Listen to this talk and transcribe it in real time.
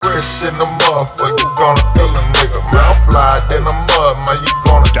Fresh in the motherfucker, you gonna feel a nigga. Man, I'm fly in the mud, man, you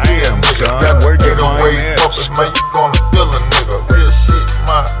gonna see a nigga. Got the 808 bumpers, man, you gonna feel a nigga. Real shit,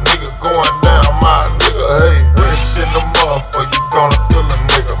 my nigga going down, my nigga. Hey, fresh in the motherfucker, you gonna feel a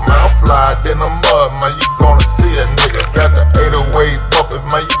nigga. Man, I'm fly in the mud, man, you gonna see a nigga. Got the 808 bumpers,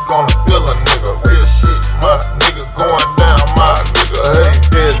 man, you gonna feel a nigga. Real shit, my nigga going down, my nigga. Hey,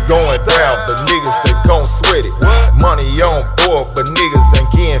 it's going down, the niggas they gon' sweat it. Money on board, but niggas ain't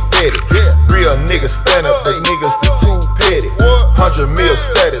getting fed it. Real niggas stand up, they niggas they too petty. 100 mil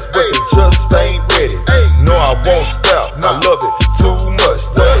status, but they just ain't ready. No, I won't stop, I love it too much.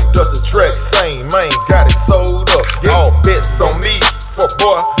 Does the track same, man, got it sold up. All bets on me, fuck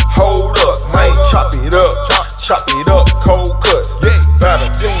boy, hold up, man, chop it up, cold cuts.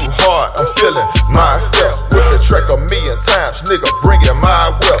 Vibing too hard, I'm feeling myself. With the track a million times, nigga, bringing my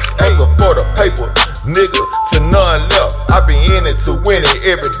wealth. Answer for the paper, nigga, to none left. I be in it to win it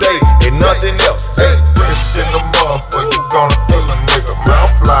every day and nothing else. Hey, fresh in the motherfucker, you gonna feel a nigga. Man, I'm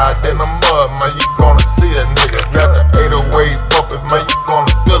fly in the mud, man, you gonna see a nigga. Got the 808 bumping, man, you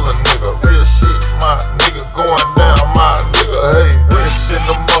gonna feel a nigga. Real shit, my nigga going down, my nigga. Hey, fresh in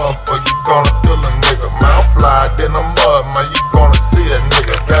the motherfucker, you gonna feel a nigga. Man, I'm fly in the mud, man, you gonna see a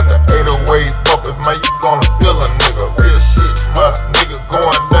nigga. Got the 808 bumping, man, you gonna feel a nigga. Real shit, my nigga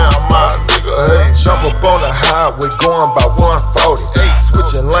going down, my nigga. Hey, jump up on the highway going by 140.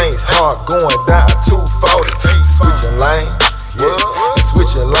 Switching lanes hard, going down 240. Switching lanes, yeah,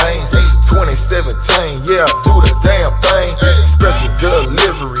 switching lanes. 2017, yeah, do the damn thing. Special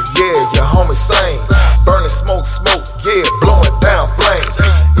delivery, yeah, your homie sing. Burning smoke, yeah, blowing down flames.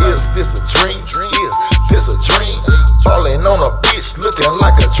 Is this a dream? Is this a dream? Falling on a bitch, looking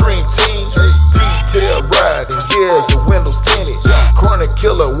like a dream team. Detail riding, yeah, your windows tinted. Chronic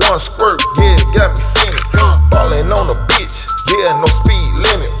killer, one squirt, yeah, got me singing. Falling on a bitch, yeah, no speed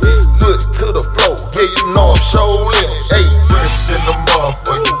limit. Foot to the floor, yeah, you know I'm show limit. Hey, fresh in the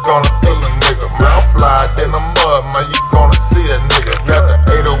motherfucker, you gonna feel a nigga. Man, I'm fly in the mud, man, you gonna see a nigga. Got the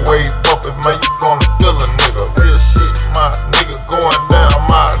 808 bumping, man, you gonna feel a nigga. Real shit, my nigga going down,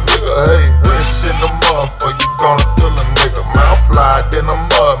 my nigga. Hey, fresh in the motherfucker, you gonna feel a nigga. Man, I'm fly in the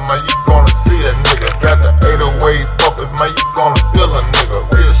mud, man, you gonna see a nigga. Got the 808 bumping, man, you gonna feel a nigga.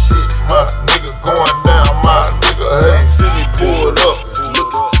 Real shit, my nigga going down, my nigga. Hey, see me pull it up and look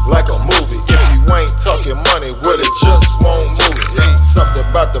like a movie. If you ain't talking money, well, it just won't move. Hey, something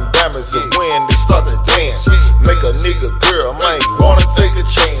about them diamonds and when they start to dance. Make a nigga girl, man, wanna take a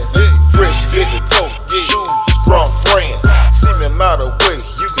chance. Fresh hit the toe, shoes from France. See me mile away,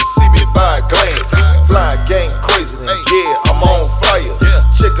 you can see me by a glance. Fly gang crazy, and yeah, I'm on fire.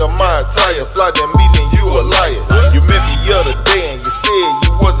 Check out my attire, fly that meeting, you a liar. You met me the other day and you said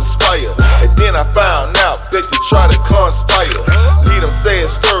you was inspired. And then I found out that you try to conspire. Lead them sad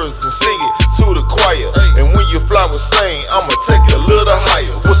stories and sing it to the choir. And when you fly with Sane, I'ma take it a little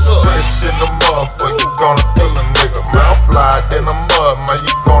higher. What's up? Fresh in the motherfucker, you gonna feel a nigga. Man, I'm fly in the mud, man,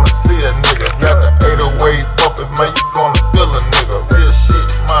 you gonna see a nigga. Got the 808